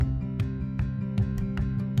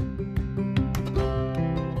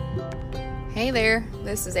Hey there,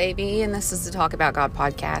 this is AV, and this is the Talk About God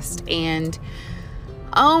podcast. And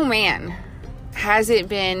oh man, has it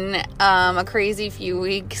been a crazy few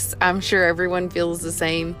weeks? I'm sure everyone feels the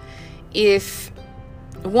same. Let's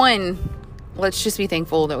just be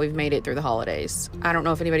thankful that we've made it through the holidays. I don't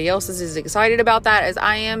know if anybody else is as excited about that as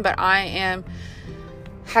I am, but I am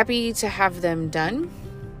happy to have them done.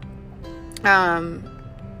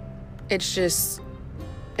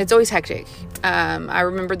 It's always hectic. I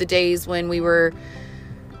remember the days when we were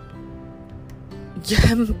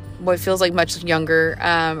what feels like much younger,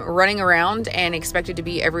 running around and expected to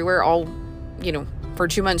be everywhere for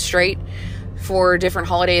 2 months straight for different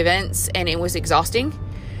holiday events, and it was exhausting.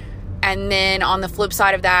 And then on the flip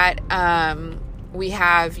side of that, we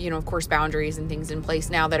have, of course, boundaries and things in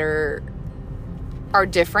place now that are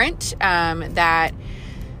different, that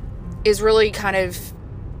is really kind of,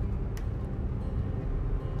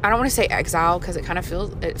 I don't want to say exile, because it kind of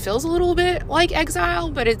feels a little bit like exile,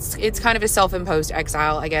 but it's kind of a self-imposed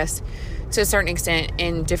exile, I guess, to a certain extent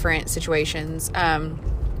in different situations,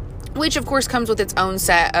 which of course comes with its own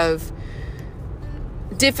set of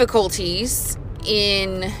difficulties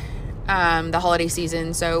in the holiday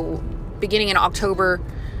season. So beginning in October,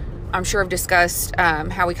 I'm sure I've discussed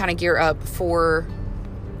how we kind of gear up for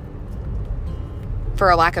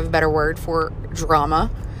a lack of a better word, for drama.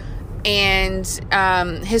 And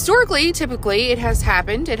historically, typically, it has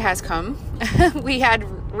happened. It has come. We had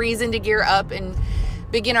reason to gear up and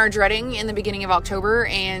begin our dreading in the beginning of October,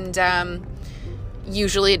 and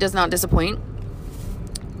usually it does not disappoint.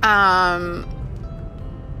 And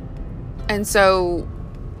so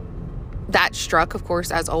that struck, of course,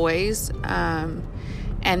 as always. And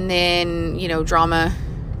then, drama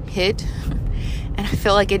hit. And I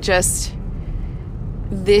feel like it just,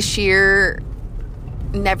 this year,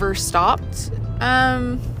 never stopped,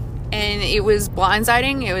 and it was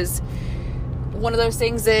blindsiding. It was one of those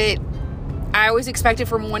things that I always expected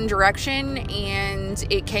from one direction, and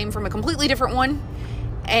it came from a completely different one.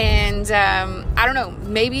 And I don't know,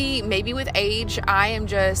 maybe with age I am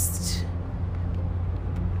just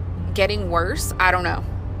getting worse. I don't know,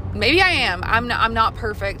 maybe I am. I'm not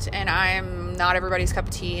perfect, and I am not everybody's cup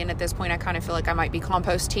of tea, and at this point I kind of feel like I might be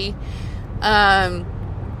compost tea.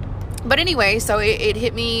 But anyway, so it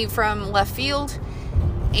hit me from left field,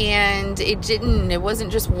 and it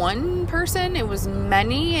wasn't just one person, it was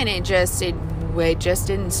many, and it just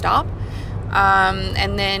didn't stop.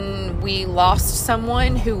 And then we lost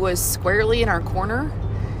someone who was squarely in our corner,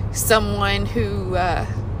 someone who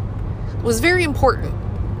was very important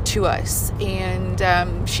to us,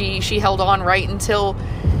 and she held on right until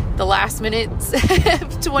the last minutes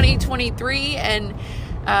of 2023, and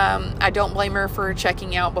I don't blame her for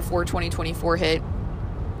checking out before 2024 hit.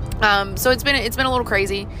 So it's been a little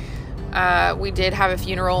crazy. We did have a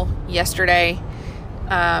funeral yesterday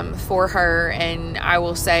for her, and I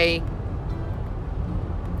will say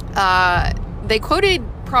they quoted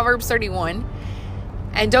Proverbs 31.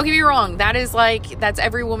 And don't get me wrong, that's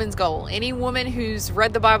every woman's goal. Any woman who's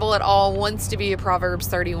read the Bible at all wants to be a Proverbs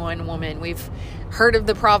 31 woman. We've heard of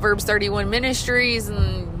the Proverbs 31 ministries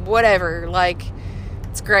and whatever,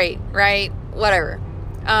 it's great, right? Whatever.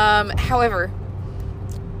 However,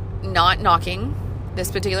 not knocking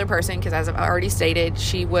this particular person, because as I've already stated,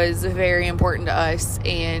 she was very important to us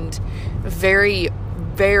and very,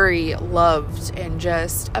 very loved and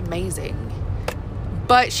just amazing.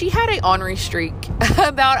 But she had an ornery streak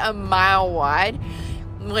about a mile wide.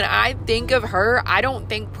 When I think of her, I don't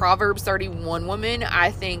think Proverbs 31 woman.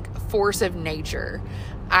 I think force of nature.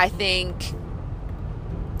 I think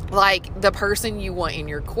the person you want in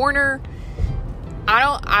your corner.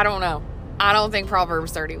 I don't know. I don't think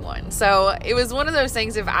Proverbs 31. So it was one of those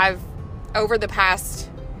things. If I've, over the past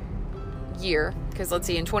year, because let's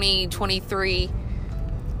see, in 2023,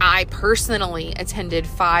 I personally attended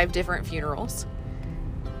 5 different funerals.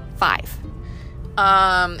 5.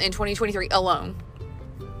 In 2023 alone.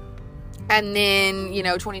 And then,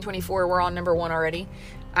 2024, we're on number 1 already.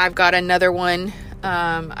 I've got another one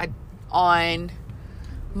on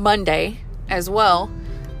Monday as well.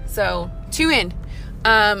 So 2 in.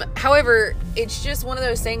 However, it's just one of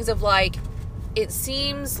those things of it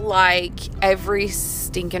seems like every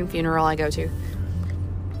stinking funeral I go to,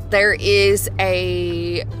 there is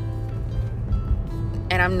and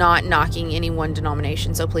I'm not knocking any one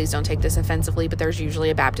denomination, so please don't take this offensively, but there's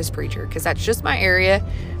usually a Baptist preacher, because that's just my area.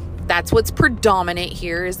 That's what's predominant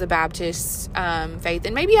here, is the Baptist faith.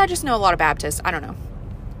 And maybe I just know a lot of Baptists. I don't know.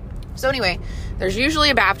 So anyway, there's usually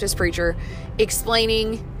a Baptist preacher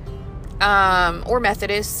explaining, or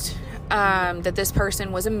Methodist, that this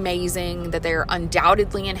person was amazing, that they're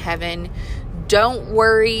undoubtedly in heaven, Don't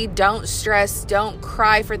worry, don't stress, don't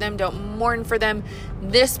cry for them, don't mourn for them.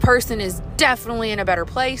 This person is definitely in a better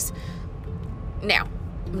place. Now,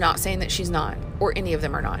 I'm not saying that she's not, or any of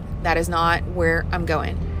them are not. That is not where I'm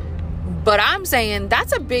going. But I'm saying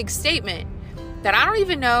that's a big statement that I don't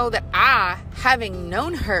even know that I, having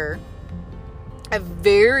known her a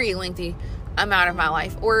very lengthy amount of my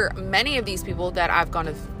life, or many of these people that I've gone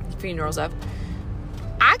to funerals of,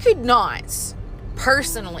 I could not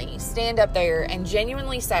personally stand up there and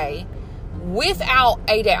genuinely say, without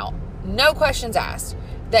a doubt, no questions asked,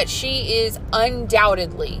 that she is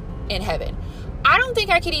undoubtedly in heaven. I don't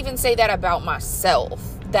think I could even say that about myself,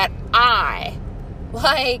 that I,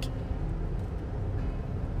 like,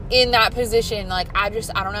 in that position, like, I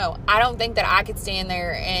don't know. I don't think that I could stand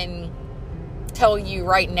there and tell you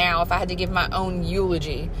right now, if I had to give my own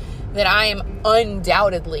eulogy, that I am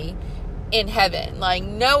undoubtedly in heaven. Like,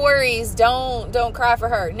 no worries, don't cry for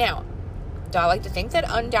her. Now, do I like to think that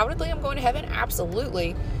undoubtedly I'm going to heaven?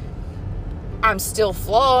 Absolutely. I'm still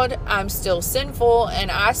flawed, I'm still sinful, and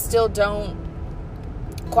I still don't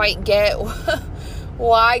quite get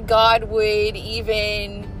why God would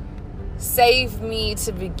even save me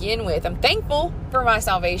to begin with. I'm thankful for my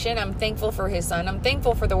salvation. I'm thankful for his son. I'm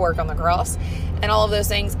thankful for the work on the cross and all of those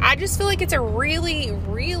things. I just feel like it's a really,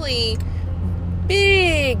 really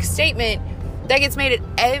big statement that gets made at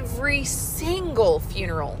every single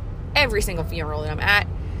funeral that I'm at.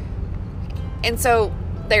 And so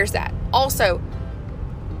there's that. Also,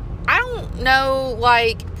 I don't know,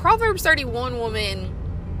 like, Proverbs 31 woman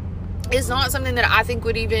is not something that I think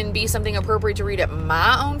would even be something appropriate to read at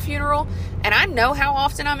my own funeral. And I know how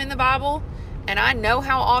often I'm in the Bible, and I know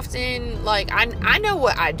how often, like, I know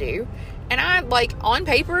what I do. And I, like, on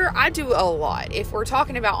paper, I do a lot, if we're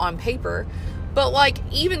talking about on paper. But, like,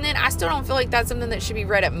 even then, I still don't feel like that's something that should be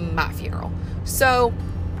read at my funeral. So,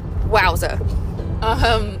 wowza.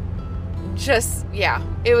 Just, yeah,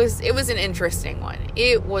 it was an interesting one.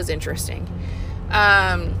 It was interesting.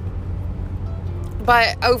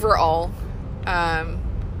 But overall, I'm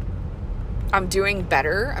doing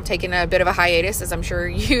better. I'm taking a bit of a hiatus, as I'm sure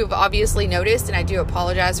you've obviously noticed, and I do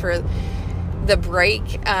apologize for the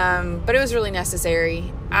break, but it was really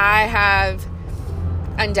necessary. I have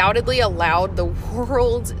undoubtedly allowed the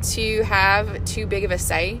world to have too big of a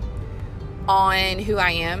say on who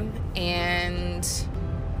I am, and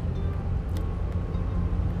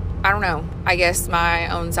I don't know, I guess my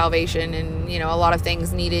own salvation and, a lot of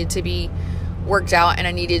things needed to be worked out, and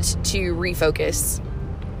I needed to refocus.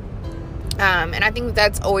 And I think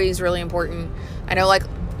that's always really important. I know, like,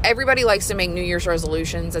 everybody likes to make New Year's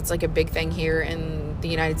resolutions. That's like a big thing here in the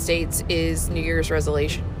United States, is New Year's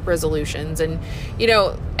resolutions. And,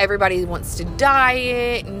 everybody wants to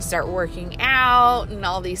diet and start working out and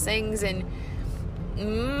all these things. And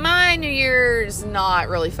my New Year's not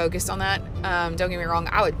really focused on that. Don't get me wrong.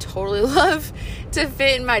 I would totally love to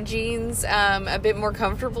fit in my jeans a bit more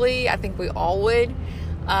comfortably. I think we all would.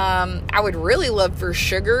 I would really love for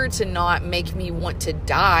sugar to not make me want to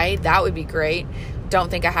die. That would be great. Don't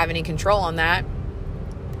think I have any control on that.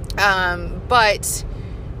 But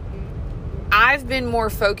I've been more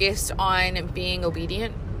focused on being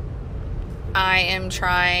obedient. I'm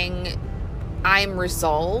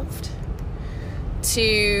resolved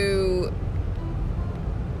to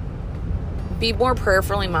be more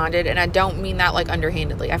prayerfully minded, and I don't mean that like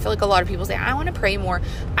underhandedly. I feel like a lot of people say, I want to pray more.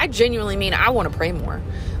 I genuinely mean I want to pray more.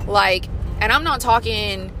 Like, and I'm not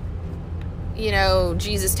talking,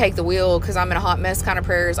 Jesus take the wheel because I'm in a hot mess kind of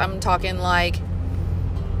prayers. I'm talking like,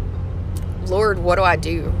 Lord, what do I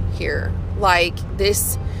do here? Like,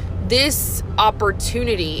 this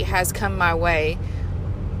opportunity has come my way.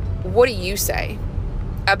 What do you say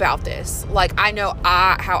about this? Like, I know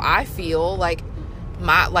how I feel, like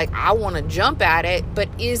I want to jump at it, but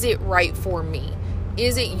is it right for me?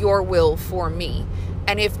 Is it your will for me?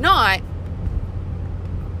 And if not,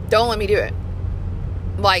 don't let me do it.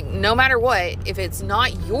 Like, no matter what, if it's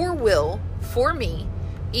not your will for me,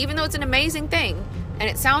 even though it's an amazing thing and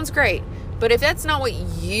it sounds great, but if that's not what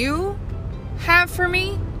you have for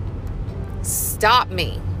me, stop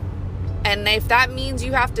me. And if that means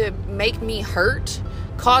you have to make me hurt,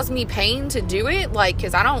 cause me pain to do it, like,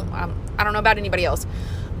 because I don't know about anybody else,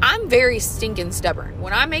 I'm very stinking stubborn.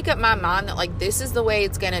 When I make up my mind that, like, this is the way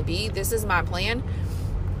it's gonna be, this is my plan,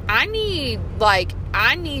 I need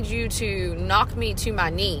you to knock me to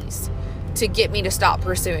my knees to get me to stop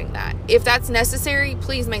pursuing that. If that's necessary,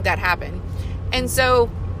 please make that happen. And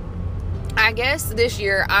so I guess this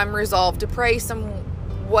year I'm resolved to pray some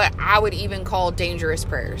what I would even call dangerous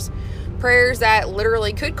prayers. Prayers that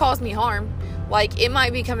literally could cause me harm. Like, it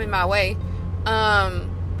might be coming my way.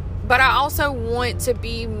 But I also want to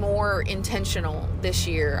be more intentional this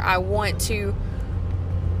year. I want to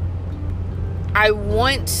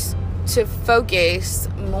focus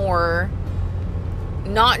more,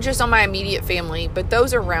 not just on my immediate family, but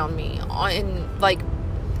those around me, on like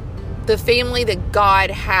the family that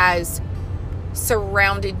God has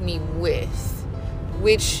surrounded me with,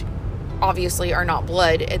 which obviously are not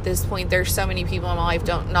blood at this point. There's so many people in my life,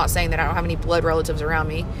 not saying that I don't have any blood relatives around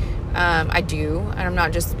me. I do, and I'm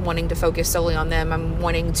not just wanting to focus solely on them. I'm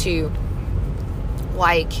wanting to,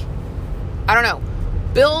 like, I don't know,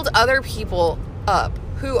 build other people up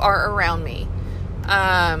who are around me.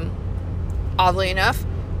 Oddly enough,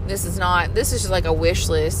 this is just like a wish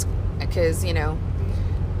list, because, you know,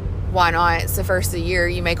 why not? It's the first of the year.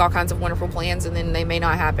 You make all kinds of wonderful plans and then they may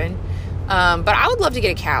not happen. But I would love to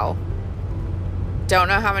get a cow. Don't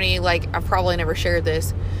know how many, like, I've probably never shared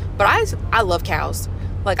this, but I love cows.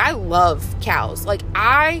 Like, I love cows. Like,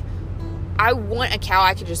 I want a cow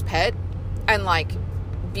I could just pet and, like,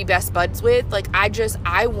 be best buds with. Like, I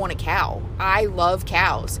want a cow. I love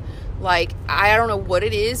cows. Like, I don't know what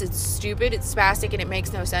it is. It's stupid, it's spastic, and it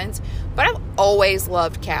makes no sense. But I've always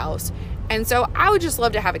loved cows. And so I would just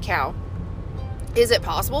love to have a cow. Is it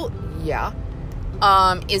possible? Yeah.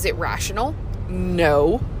 Is it rational?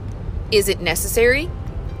 No. Is it necessary?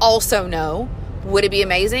 Also no. Would it be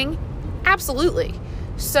amazing? Absolutely.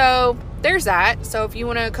 So there's that. So if you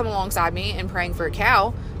want to come alongside me in praying for a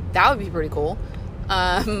cow, that would be pretty cool.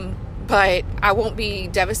 But I won't be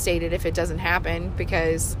devastated if it doesn't happen,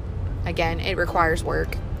 because again, it requires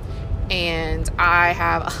work and I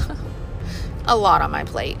have a lot on my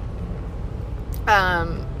plate. I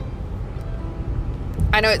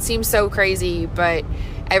know it seems so crazy, but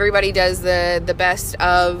everybody does the best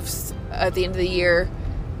of at the end of the year,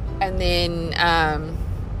 and then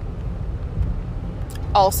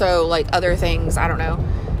also like other things, I don't know.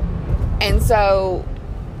 And so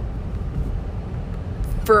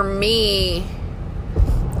for me,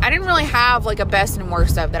 I didn't really have like a best and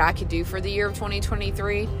worst of that I could do for the year of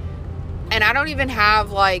 2023. And I don't even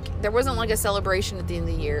have like, there wasn't like a celebration at the end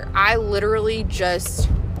of the year. I literally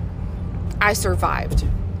I survived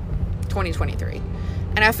 2023.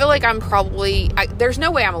 And I feel like there's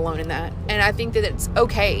no way I'm alone in that. And I think that it's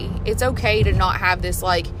okay. It's okay to not have this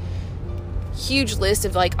like huge list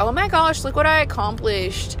of like, oh my gosh, look what I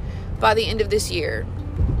accomplished by the end of this year.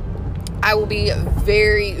 I will be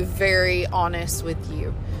very, very honest with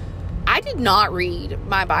you. I did not read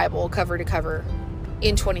my Bible cover to cover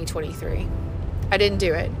in 2023. I didn't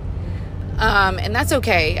do it. And that's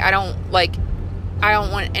okay. I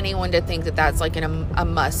don't want anyone to think that that's like a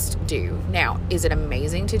must do. Now, is it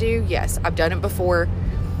amazing to do? Yes. I've done it before.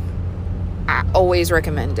 I always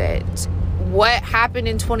recommend it. What happened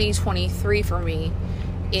in 2023 for me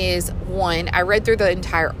is, one, I read through the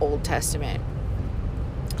entire Old Testament.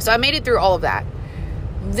 So I made it through all of that.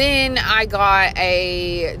 Then I got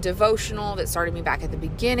a devotional that started me back at the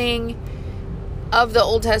beginning of the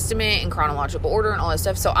Old Testament in chronological order and all that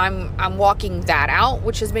stuff. So I'm walking that out,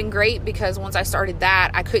 which has been great, because once I started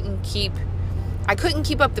that, I couldn't keep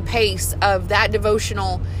up the pace of that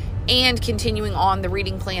devotional and continuing on the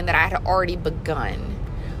reading plan that I had already begun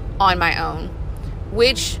on my own,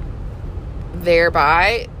 which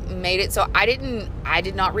thereby made it so I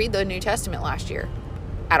did not read the New Testament last year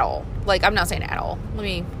at all. Like, I'm not saying at all. Let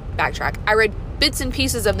me backtrack. I read bits and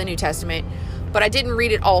pieces of the New Testament, but I didn't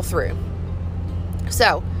read it all through.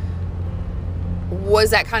 So,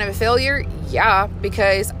 was that kind of a failure? Yeah,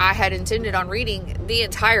 because I had intended on reading the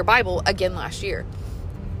entire Bible again last year.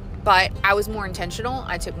 But I was more intentional.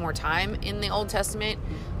 I took more time in the Old Testament.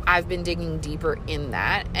 I've been digging deeper in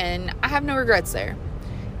that, and I have no regrets there.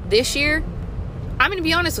 This year, I'm going to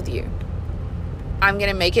be honest with you. I'm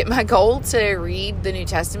going to make it my goal to read the New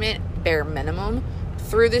Testament bare minimum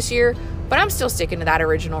through this year, but I'm still sticking to that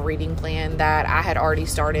original reading plan that I had already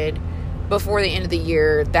started before the end of the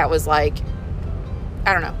year. That was like,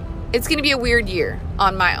 I don't know. It's going to be a weird year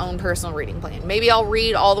on my own personal reading plan. Maybe I'll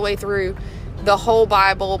read all the way through the whole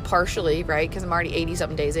Bible partially, right? Because I'm already 80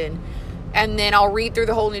 something days in. And then I'll read through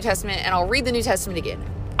the whole New Testament, and I'll read the New Testament again.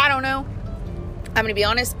 I don't know. I'm going to be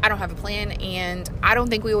honest. I don't have a plan, and I don't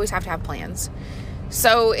think we always have to have plans.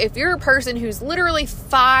 So if you're a person who's literally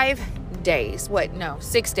 5 days,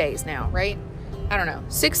 6 days now, right? I don't know,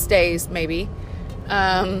 6 days maybe,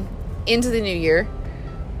 into the new year.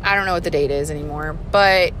 I don't know what the date is anymore,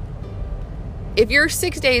 but if you're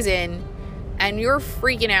 6 days in and you're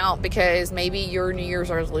freaking out because maybe your New Year's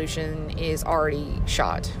resolution is already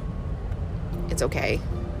shot, it's okay.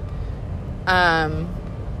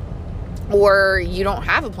 Or you don't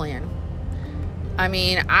have a plan. I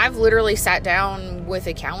mean, I've literally sat down with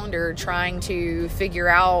a calendar trying to figure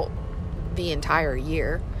out the entire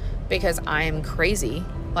year because I am crazy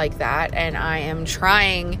like that, and I am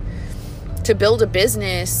trying to build a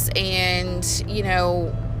business and, you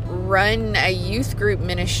know, run a youth group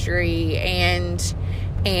ministry and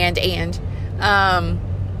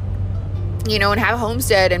you know, and have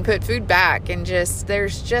Homestead and put food back, and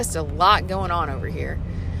there's just a lot going on over here.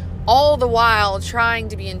 All the while trying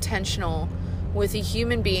to be intentional with the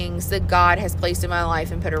human beings that God has placed in my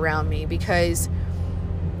life and put around me, because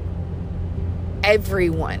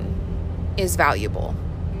everyone is valuable.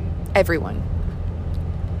 Everyone.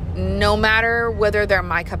 No matter whether they're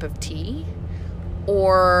my cup of tea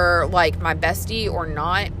or like my bestie or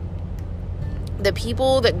not, the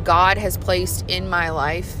people that God has placed in my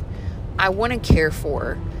life, I want to care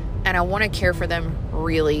for, and I want to care for them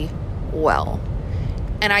really well.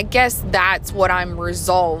 And I guess that's what I'm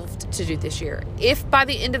resolved to do this year. If by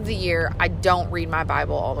the end of the year, I don't read my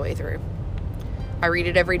Bible all the way through. I read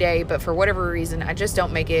it every day, but for whatever reason, I just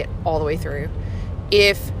don't make it all the way through.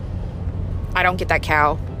 If I don't get that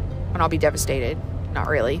cow, and I'll be devastated. Not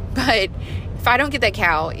really. But if I don't get that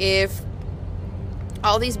cow, if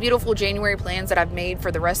all these beautiful January plans that I've made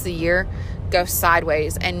for the rest of the year go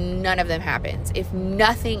sideways and none of them happens, if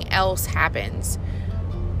nothing else happens,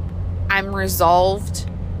 I'm resolved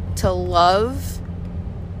to love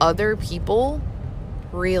other people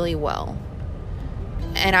really well.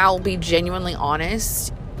 And I'll be genuinely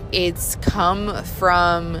honest, it's come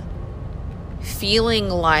from feeling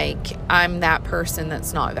like I'm that person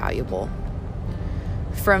that's not valuable.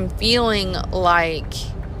 From feeling like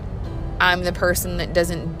I'm the person that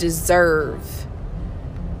doesn't deserve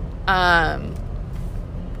other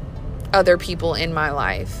people in my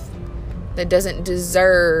life, that doesn't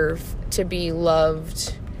deserve to be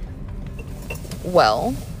loved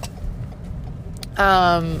well,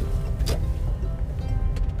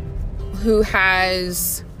 who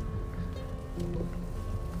has,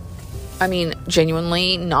 I mean,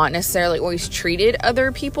 genuinely not necessarily always treated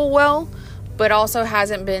other people well, but also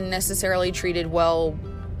hasn't been necessarily treated well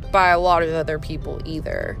by a lot of other people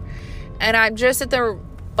either. And I'm just at the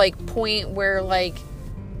point where I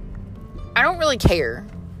don't really care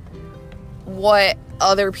what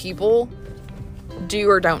other people do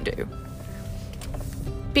or don't do,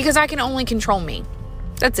 because I can only control me.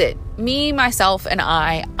 That's it. Me, myself, and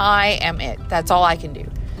I am it. That's all I can do.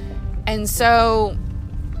 And so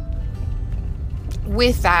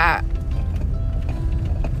with that,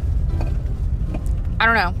 I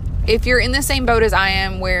don't know. If you're in the same boat as I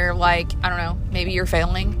am, where I don't know, maybe you're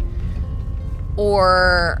failing,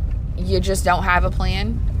 or you just don't have a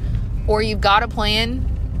plan, or you've got a plan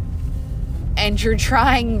and you're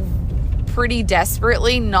trying pretty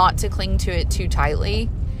desperately not to cling to it too tightly,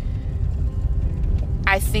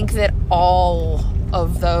 I think that all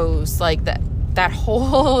of those, that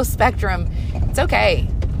whole spectrum, it's okay.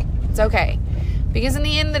 It's okay. Because in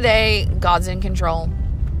the end of the day, God's in control.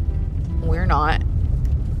 We're not.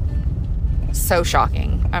 So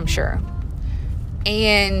shocking, I'm sure.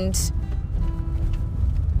 And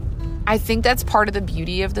I think that's part of the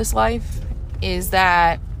beauty of this life, is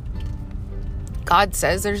that God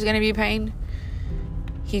says there's going to be pain.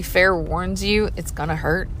 He fair warns you it's going to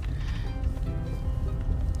hurt.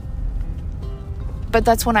 But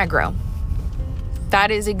that's when I grow.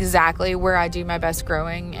 That is exactly where I do my best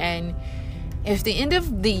growing. And if the end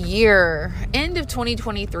of the year, end of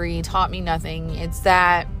 2023 taught me nothing, it's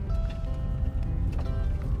that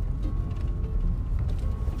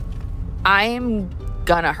I am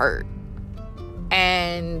gonna hurt.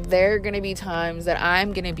 And there are gonna be times that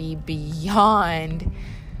I'm gonna be beyond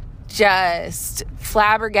just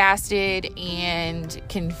flabbergasted and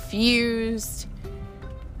confused,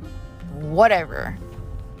 whatever.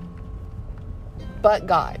 But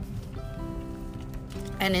God.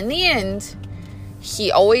 And in the end,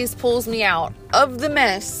 He always pulls me out of the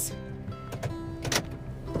mess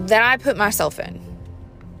that I put myself in.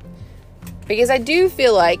 Because I do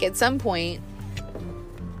feel like at some point,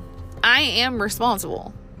 I am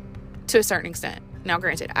responsible to a certain extent. Now,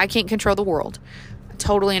 granted, I can't control the world. I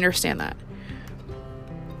totally understand that.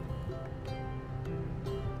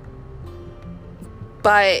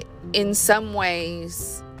 But in some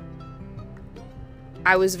ways,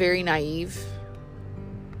 I was very naive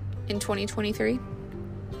in 2023.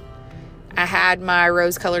 I had my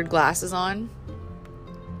rose-colored glasses on,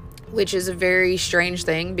 which is a very strange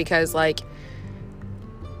thing because, I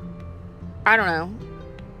don't know.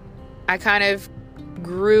 I kind of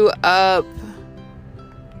grew up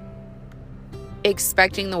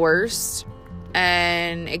expecting the worst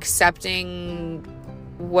and accepting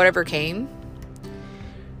whatever came.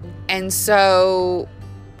 And so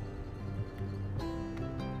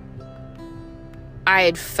I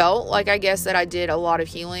had felt like, I guess, that I did a lot of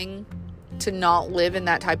healing to not live in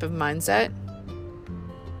that type of mindset.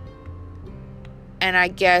 And I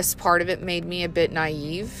guess part of it made me a bit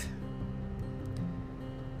naive,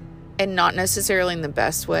 and not necessarily in the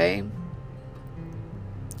best way.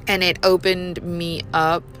 And it opened me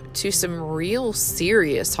up to some real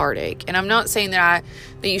serious heartache. And I'm not saying that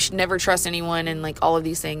you should never trust anyone and like all of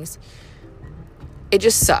these things. It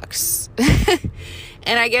just sucks.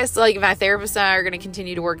 And I guess like my therapist and I are going to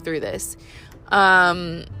continue to work through this.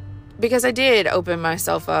 Because I did open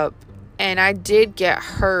myself up, and I did get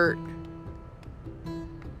hurt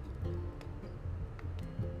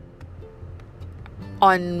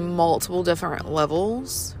on multiple different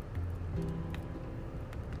levels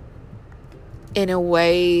in a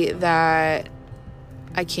way that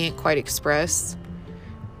I can't quite express,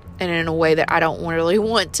 and in a way that I don't really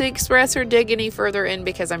want to express or dig any further in,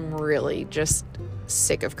 because I'm really just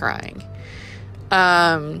sick of crying.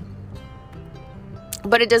 But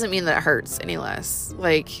it doesn't mean that it hurts any less.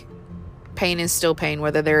 Like, pain is still pain,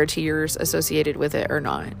 whether there are tears associated with it or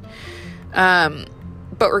not.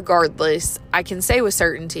 But regardless, I can say with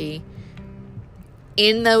certainty,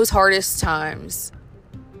 in those hardest times,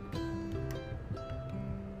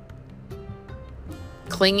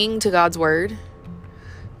 clinging to God's word,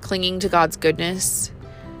 clinging to God's goodness,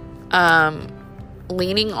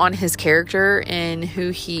 leaning on his character and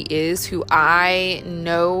who he is, who I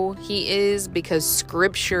know he is because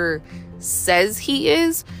scripture says he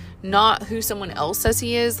is, not who someone else says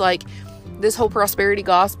he is. Like this whole prosperity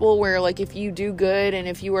gospel where like if you do good and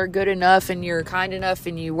if you are good enough and you're kind enough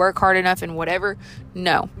and you work hard enough and whatever.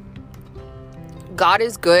 No. God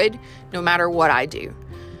is good no matter what I do.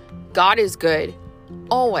 God is good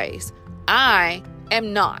always. I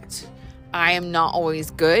am not. I am not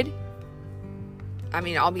always good. I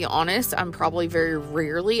mean, I'll be honest, I'm probably very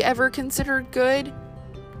rarely ever considered good.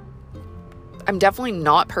 I'm definitely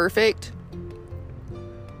not perfect.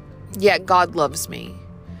 Yet God loves me.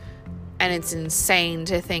 And it's insane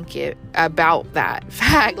to think about that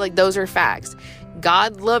fact. Like, those are facts.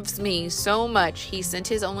 God loves me so much, he sent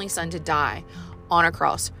his only son to die on a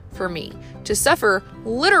cross for me, to suffer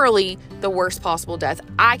literally the worst possible death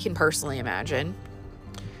I can personally imagine.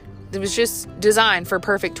 It was just designed for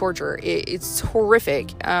perfect torture. It's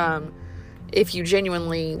horrific. If you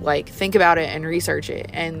genuinely like think about it and research it,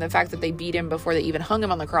 and the fact that they beat him before they even hung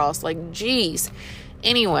him on the cross, like, geez.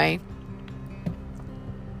 Anyway,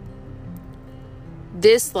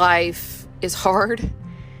 this life is hard,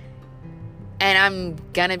 and I'm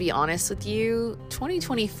gonna be honest with you,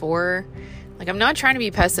 2024, like, I'm not trying to be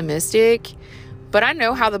pessimistic, but I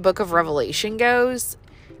know how the book of Revelation goes.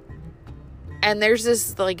 And there's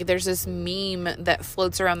this meme that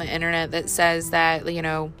floats around the internet that says that, you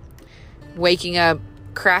know, waking up,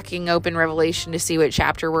 cracking open Revelation to see what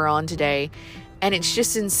chapter we're on today. And it's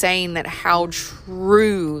just insane that how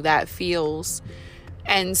true that feels.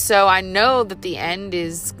 And so I know that the end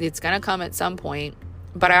it's going to come at some point.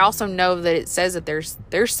 But I also know that it says that there's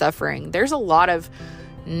suffering. There's a lot of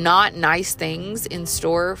not nice things in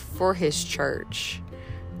store for his church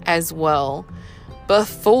as well.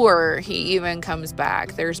 Before he even comes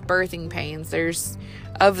back, there's birthing pains, there's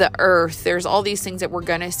of the earth, there's all these things that we're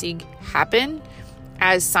going to see happen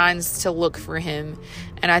as signs to look for him.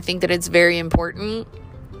 And I think that it's very important,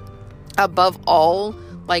 above all,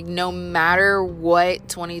 like, no matter what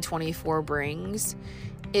 2024 brings,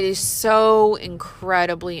 it is so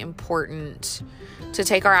incredibly important to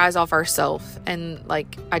take our eyes off ourselves. And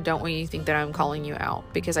like, I don't want you to think that I'm calling you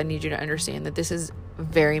out, because I need you to understand that this is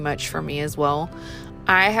very much for me as well.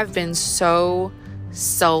 I have been so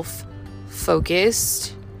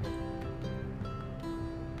self-focused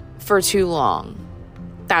for too long.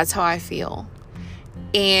 That's how I feel.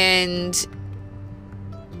 And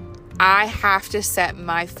I have to set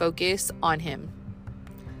my focus on him.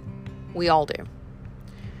 We all do.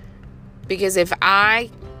 Because if I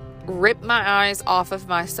rip my eyes off of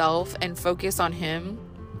myself and focus on him,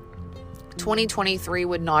 2023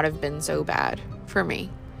 would not have been so bad for me.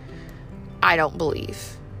 I don't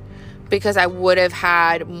believe. Because I would have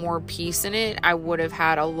had more peace in it. I would have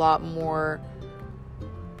had a lot more,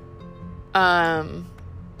 I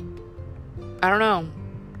don't know.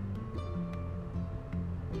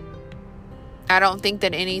 I don't think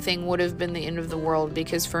that anything would have been the end of the world,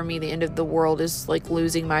 because for me, the end of the world is like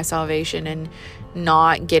losing my salvation and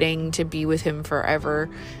not getting to be with him forever.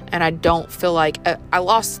 And I don't feel like I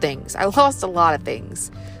lost things. I lost a lot of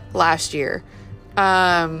things last year.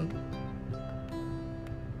 But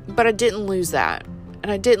I didn't lose that,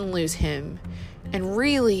 and I didn't lose him. And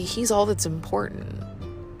really, he's all that's important.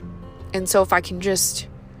 And so if I can just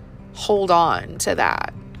hold on to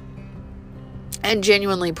that and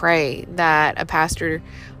genuinely pray that a pastor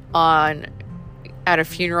at a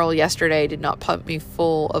funeral yesterday did not pump me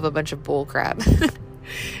full of a bunch of bull crap.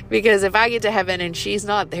 Because if I get to heaven and she's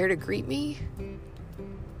not there to greet me,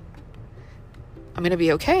 I'm going to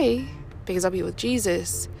be okay because I'll be with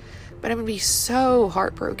Jesus. But I'm going to be so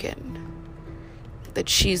heartbroken that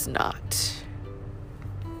she's not.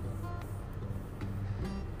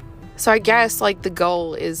 So I guess like the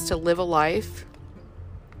goal is to live a life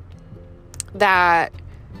that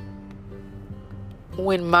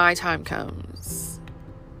when my time comes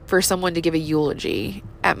for someone to give a eulogy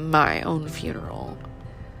at my own funeral,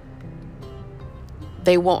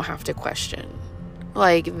 they won't have to question.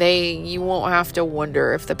 Like you won't have to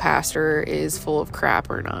wonder if the pastor is full of crap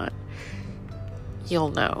or not. You'll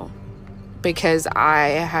know, because I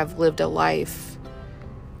have lived a life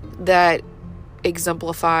that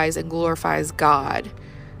exemplifies and glorifies God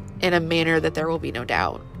in a manner that there will be no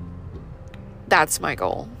doubt. That's my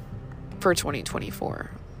goal for 2024.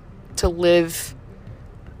 To live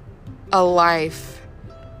a life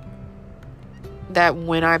that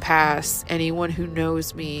when I pass, anyone who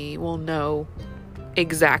knows me will know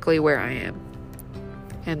exactly where I am.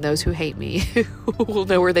 And those who hate me will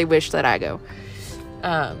know where they wish that I go.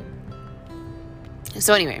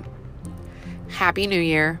 So anyway, Happy New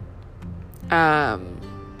Year.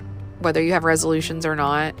 Whether you have resolutions or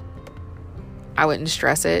not, I wouldn't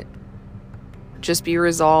stress it. Just be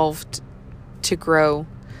resolved to grow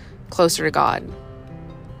closer to God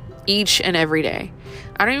each and every day.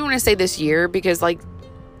 I don't even want to say this year, because like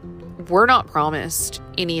we're not promised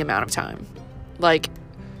any amount of time. Like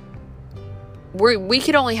we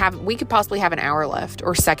could possibly have an hour left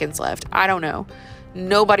or seconds left. I don't know.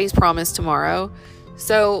 Nobody's promised tomorrow.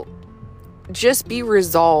 So just be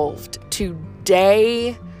resolved to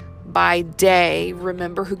day by day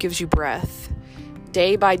remember who gives you breath.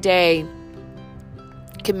 Day by day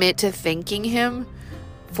commit to thanking him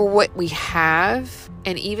for what we have,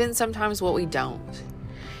 and even sometimes what we don't.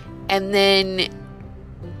 And then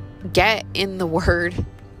get in the Word.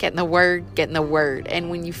 Get in the Word. Get in the Word. And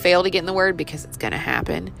when you fail to get in the Word, because it's going to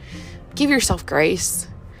happen, give yourself grace,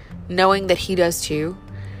 knowing that he does too.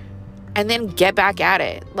 And then get back at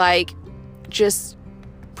it. Like, just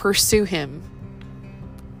pursue him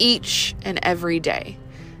each and every day.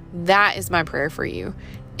 That is my prayer for you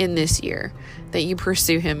in this year, that you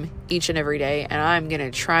pursue him each and every day. And I'm going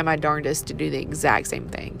to try my darndest to do the exact same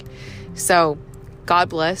thing. So God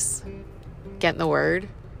bless. Get in the Word.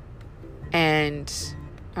 And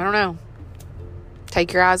I don't know,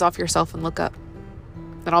 take your eyes off yourself and look up.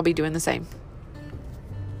 And I'll be doing the same.